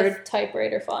with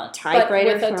typewriter font.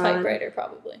 With a typewriter,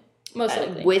 probably. Most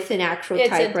likely. With an actual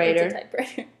typewriter. It's a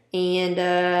typewriter. And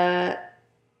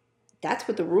that's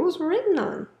what the rules were written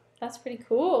on. That's pretty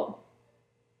cool.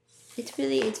 It's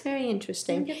very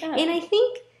interesting. Look at that. And I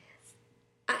think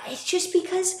it's just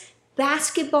because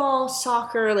basketball,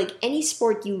 soccer, any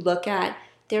sport you look at,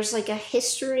 there's a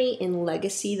history and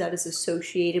legacy that is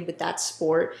associated with that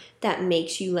sport that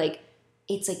makes you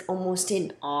it's almost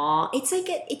in awe. It's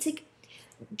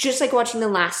just like watching The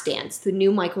Last Dance, the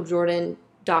new Michael Jordan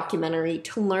documentary,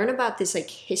 to learn about this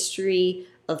history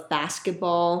of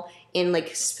basketball and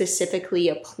specifically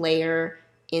a player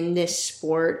in this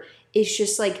sport is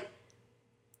just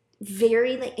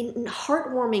very and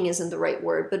heartwarming isn't the right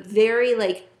word, but very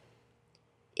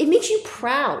it makes you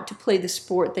proud to play the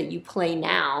sport that you play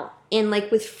now. And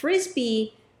with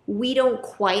Frisbee, we don't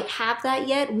quite have that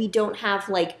yet. We don't have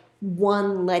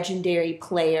one legendary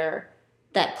player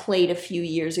that played a few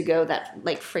years ago that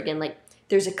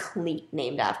there's a cleat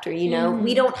named after,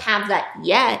 We don't have that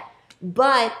yet,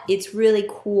 but it's really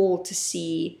cool to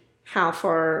see how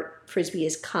far Frisbee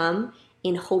has come.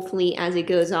 And hopefully as it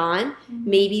goes on,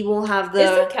 maybe we'll have the...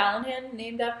 Is the Callahan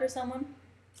named after someone?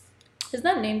 Is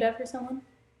that named after someone?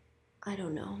 I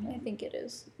don't know. I think it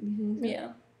is. Mm-hmm. Yeah.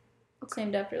 It's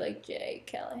named after Jay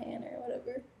Callahan or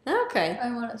whatever. Okay.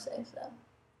 I want to say so.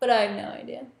 But I have no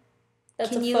idea.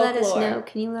 Can you let us know?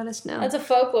 Can you let us know? That's a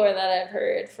folklore that I've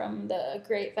heard from the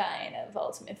grapevine of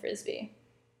Ultimate Frisbee.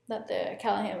 That the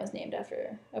Callahan was named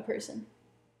after a person.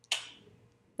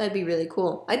 That'd be really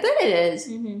cool. I bet it is.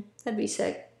 Mm-hmm. That'd be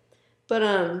sick. But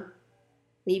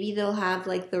maybe they'll have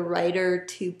the Ryder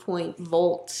 2-point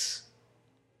volts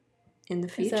in the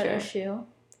future. Is that a shoe?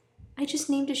 I just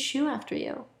named a shoe after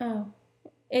you. Oh.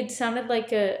 It sounded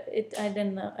like I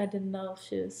didn't know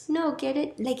shoes. No, get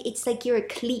it? It's you're a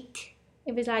cleat.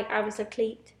 It was I was a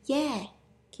cleat. Yeah.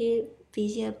 Cute.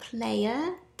 Because you're a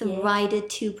player. The Ryder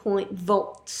 2-point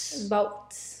volts.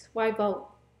 Volts. Why volt?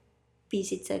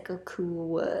 Because it's like a cool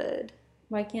word.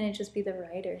 Why can't it just be the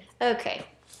Ryder? Okay.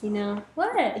 You know.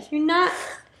 What? If you're not...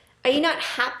 Are you not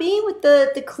happy with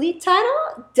the cleat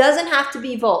title? Doesn't have to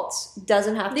be volts.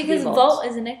 Doesn't have to be volts. Because volt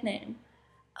is a nickname.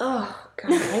 Oh,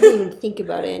 God. I didn't even think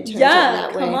about it in terms of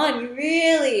that way. Yeah, come on. You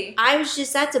really...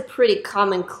 That's a pretty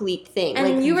common cleat thing.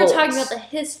 And like you were volts. talking about the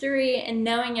history and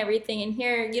knowing everything. And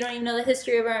here, you don't even know the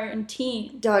history of our own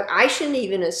team. Dog, I shouldn't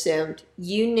even assumed.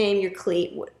 You name your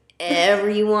cleat whatever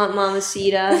you want,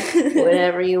 Mamacita.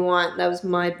 Whatever you want. That was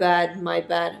my bad.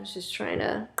 I was just trying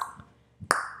to...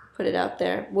 put it out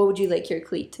there. What would you like your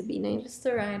cleat to be named? Just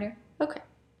the Ryder. Okay.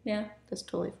 Yeah. That's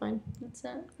totally fine. That's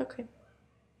it. Okay.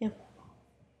 Yeah.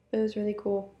 It was really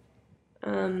cool.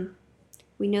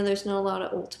 We know there's not a lot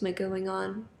of Ultimate going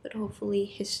on, but hopefully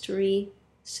history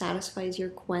satisfies your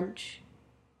quench.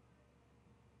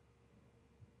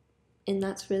 And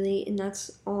that's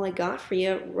all I got for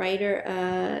you.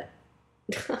 Ryder,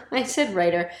 I said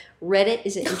Ryder. Reddit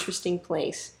is an interesting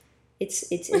place.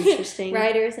 It's interesting.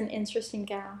 Ryder is an interesting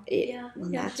gal.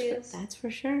 That's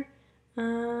for sure.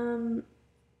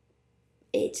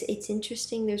 It's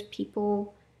interesting. There's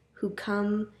people who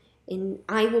come, and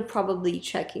I will probably be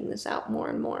checking this out more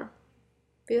and more.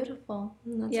 Beautiful.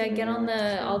 Get on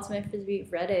the Ultimate Frisbee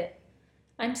Reddit.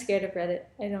 I'm scared of Reddit.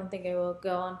 I don't think I will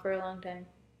go on for a long time.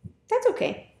 That's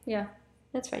okay. Yeah.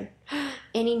 That's fine.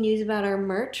 Any news about our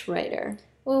merch, Ryder?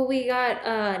 Well, we got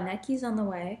Nikes on the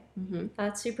way. Mm-hmm.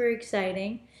 That's super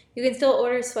exciting. You can still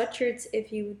order sweatshirts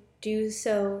if you do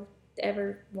so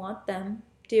ever want them.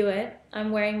 Do it.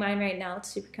 I'm wearing mine right now. It's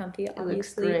super comfy, obviously. It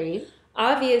looks great.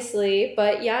 Obviously.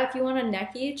 But yeah, if you want a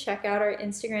Nike, check out our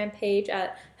Instagram page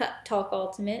at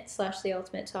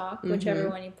TalkUltimate/TheUltimateTalk. Mm-hmm. Whichever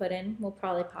one you put in will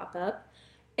probably pop up.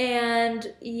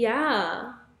 And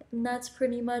yeah, that's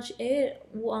pretty much it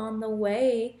on the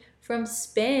way. From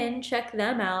Spin, check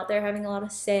them out. They're having a lot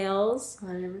of sales.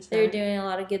 100%. They're doing a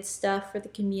lot of good stuff for the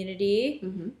community.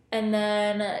 Mm-hmm. And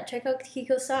then check out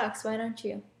Kiko Socks. Why don't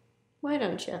you? Why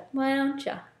don't you?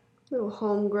 Little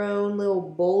homegrown, little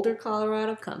Boulder,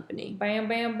 Colorado company. Bam,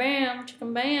 bam, bam.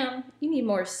 Chicken bam. You need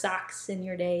more socks in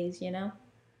your days, you know?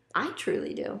 I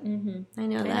truly do. Mm-hmm. I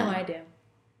know that. I know I do.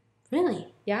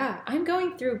 Really? Yeah. I'm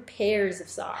going through pairs of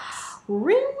socks.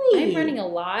 Really? I'm running a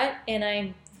lot, and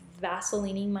I'm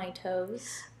Vaselining my toes.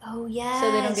 Oh, yes.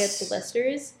 So they don't get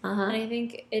blisters. Uh-huh. And I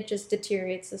think it just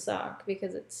deteriorates the sock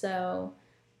because it's so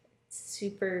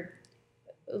super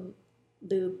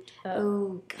lubed up.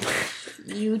 Oh, gosh.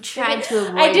 You tried to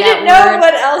avoid I didn't know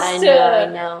what else I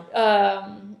know.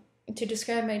 To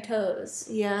describe my toes.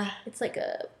 Yeah. It's like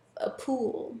a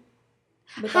pool.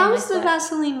 How's the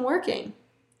Vaseline working?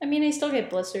 I mean, I still get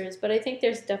blisters, but I think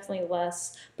there's definitely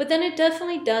less. But then it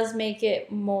definitely does make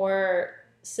it more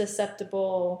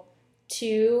susceptible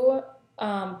to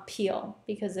peel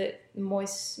because it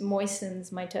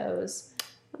moistens my toes.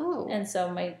 Oh. And so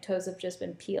my toes have just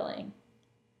been peeling.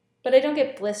 But I don't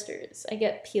get blisters. I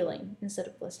get peeling instead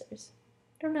of blisters.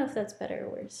 I don't know if that's better or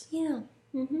worse. Yeah.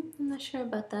 Mm-hmm. I'm not sure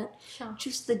about that. Sure.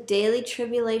 Just the daily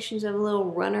tribulations of a little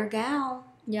runner gal.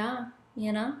 Yeah,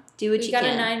 you know. Do what you can. We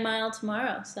got a 9-mile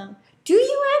tomorrow, so. Do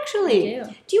you actually? I do.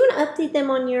 Do you want to update them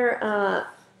on your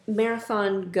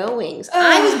marathon goings?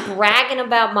 I was bragging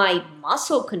about my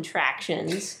muscle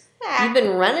contractions. You've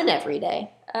been running every day.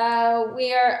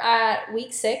 We are at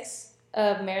week 6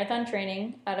 of marathon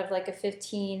training out of like a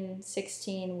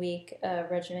 16 week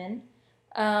regimen.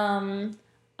 I'm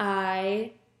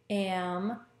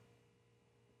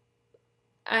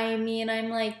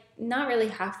like not really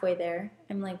halfway there.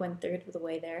 I'm like 1/3 of the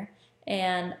way there.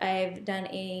 And I've done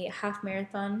a half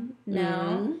marathon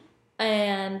now. Mm-hmm.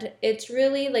 And it's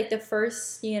really like the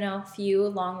first, few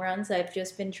long runs, I've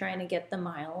just been trying to get the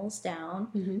miles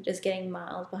down, just getting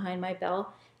miles behind my belt.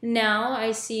 Now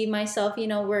I see myself,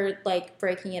 we're like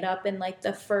breaking it up in like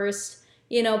the first,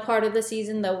 part of the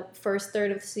season, the first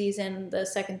third of the season, the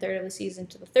second third of the season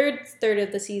to the third third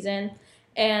of the season.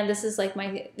 And this is like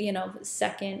my,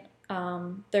 second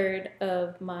third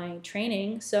of my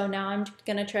training. So now I'm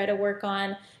going to try to work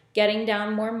on getting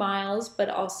down more miles, but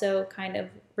also kind of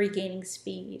regaining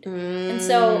speed. And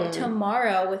so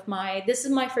tomorrow this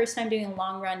is my first time doing a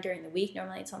long run during the week.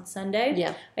 Normally it's on Sunday.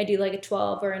 Yeah. I do like a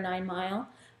 12 or a 9 mile.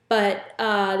 But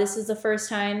this is the first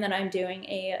time that I'm doing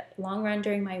a long run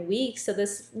during my week. So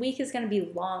this week is going to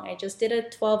be long. I just did a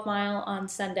 12 mile on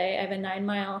Sunday. I have a 9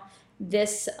 mile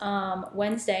this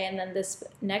Wednesday. And then this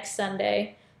next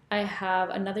Sunday, I have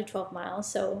another 12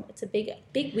 miles, so it's a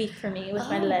big week for me with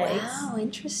my legs. Wow,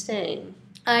 interesting.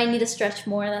 I need to stretch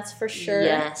more, that's for sure.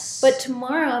 Yes. But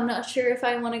tomorrow, I'm not sure if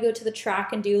I want to go to the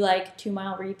track and do like 2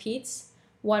 mile repeats,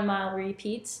 1 mile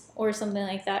repeats, or something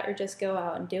like that, or just go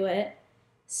out and do it.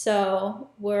 So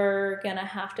we're going to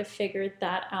have to figure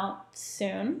that out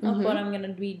soon of what I'm going to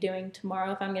be doing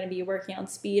tomorrow, if I'm going to be working on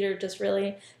speed or just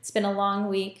really, it's been a long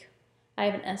week. I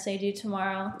have an essay due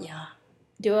tomorrow. Yeah.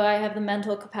 Do I have the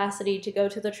mental capacity to go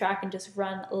to the track and just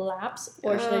run laps,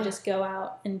 or should I just go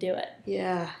out and do it?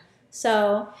 Yeah.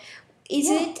 So, is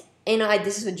it, and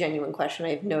this is a genuine question, I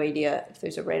have no idea if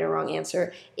there's a right or wrong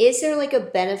answer, is there like a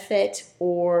benefit,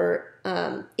 or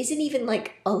is it even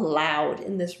like allowed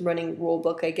in this running rule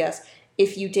book, I guess,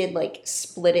 if you did like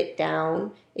split it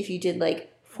down, if you did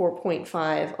like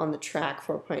 4.5 on the track,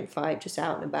 4.5 just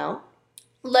out and about?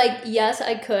 Like, yes,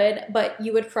 I could, but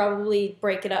you would probably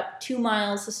break it up 2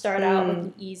 miles to start out with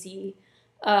an easy,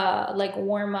 like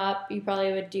warm up. You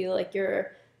probably would do like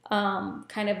your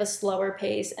kind of a slower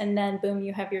pace, and then boom,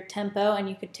 you have your tempo, and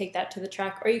you could take that to the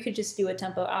track, or you could just do a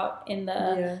tempo out in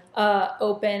the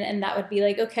open, and that would be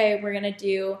like, okay, we're gonna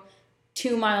do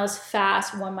 2 miles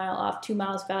fast, 1 mile off, 2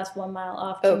 miles fast, 1 mile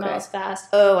off, 2 miles fast.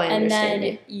 Oh, I understand.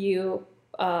 And then you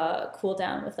cool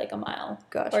down with like a mile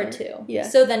or 2. Yeah.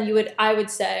 So then I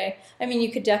would say, I mean,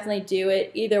 you could definitely do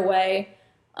it either way.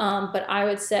 But I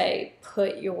would say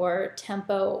put your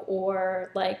tempo or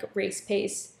like race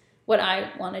pace, what I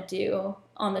want to do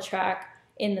on the track,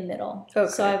 in the middle.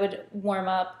 Okay. So I would warm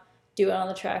up, do it on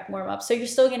the track, warm up. So you're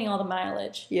still getting all the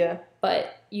mileage. Yeah.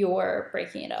 But you're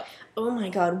breaking it up. Oh my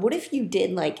God. What if you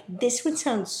did like, this would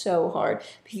sound so hard,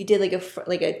 if you did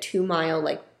like a 2 mile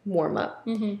like warm up.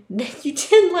 Then you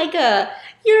did like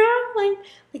you're on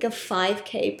like a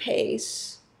 5K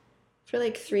pace for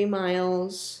like 3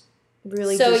 miles.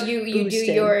 Really. So you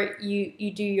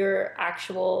do your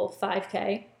actual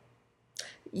 5K.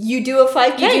 You do a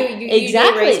 5K. You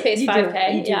exactly. Do race pace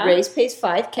 5K. You do race pace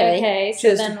 5K. Okay,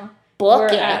 so then we're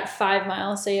at 5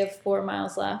 miles, so you have 4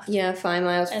 miles left. Yeah, 5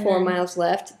 miles, and 4 miles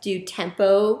left. Do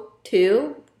tempo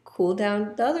 2, cool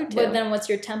down the other 2. But then what's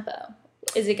your tempo?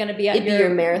 Is it going to be at your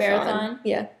marathon?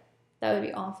 Yeah. That would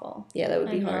be awful. Yeah, that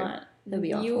would be hard. That would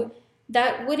be awful.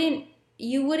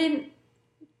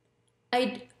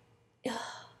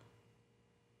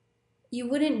 You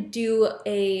wouldn't do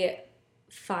a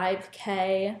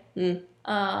 5K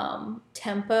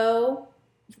tempo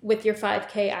with your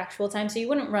 5K actual time. So you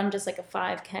wouldn't run just like a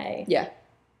 5K. Yeah.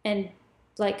 And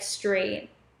like straight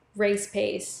race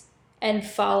pace and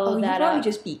follow that up. You'd probably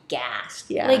just be gassed.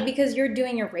 Yeah. Like, because you're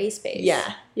doing your race pace.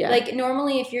 Yeah. Yeah. Like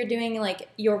normally if you're doing like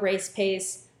your race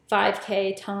pace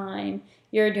 5K time,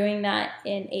 you're doing that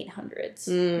in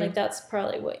 800s. Like that's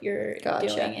probably what you're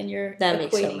doing, and you're that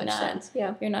makes so much sense.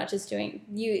 Yeah. You're not just doing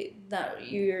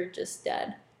you're just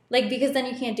dead. Like, because then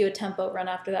you can't do a tempo run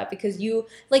after that, because you,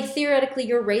 like, theoretically,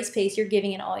 your race pace, you're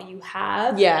giving it all you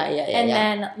have. Yeah. And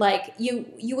then, like,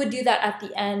 you would do that at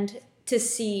the end to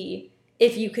see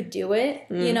if you could do it.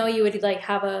 You know, you would, like,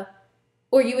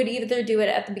 or you would either do it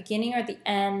at the beginning or at the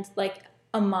end, like,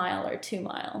 a mile or 2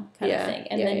 mile kind of thing.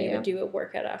 And then you would do a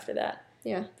workout after that.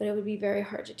 Yeah. But it would be very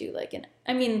hard to do, like, you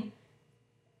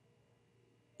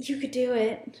could do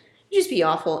it. It would just be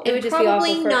awful. It would just be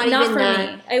awful. Not for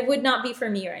me. It would not be for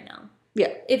me right now.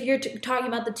 Yeah. If you're talking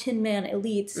about the Tin Man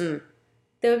elites,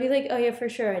 they would be like, oh yeah, for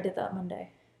sure, I did that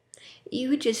Monday. You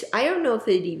would just, I don't know if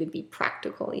it'd even be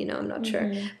practical, I'm not sure.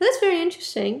 But that's very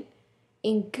interesting.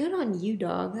 And good on you,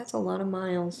 dog. That's a lot of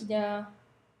miles. Yeah.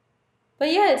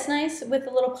 But yeah, it's nice with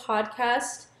a little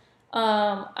podcast.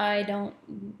 I don't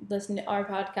listen to our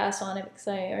podcast on it because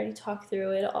I already talked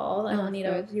through it all. I don't need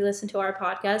to re-listen to our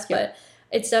podcast, but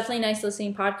it's definitely nice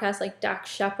listening to podcasts like Dax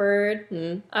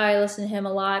Shepard. I listen to him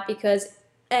a lot because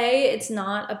it's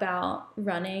not about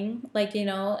running. Like,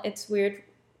 it's weird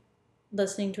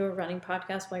listening to a running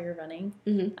podcast while you're running.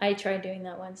 I tried doing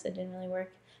that once. It didn't really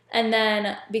work. And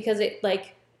then because it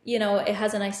it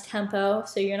has a nice tempo,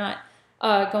 so you're not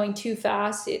going too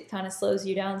fast. It kind of slows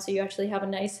you down, so you actually have a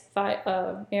nice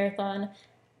marathon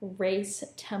race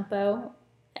tempo,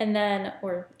 and then,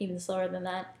 or even slower than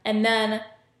that. And then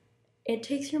it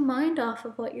takes your mind off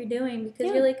of what you're doing,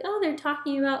 because you're like, oh, they're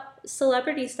talking about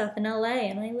celebrity stuff in LA,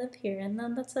 and I live here, and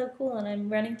then that's so cool, and I'm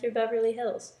running through Beverly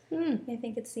Hills. I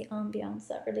think it's the ambiance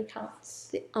that really counts.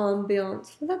 The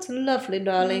ambiance. Well, that's lovely,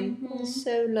 darling. That's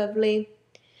so lovely.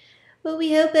 Well,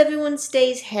 we hope everyone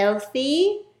stays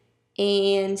healthy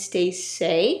and stays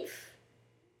safe.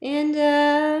 And,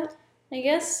 I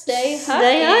guess stay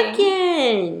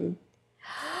hugging.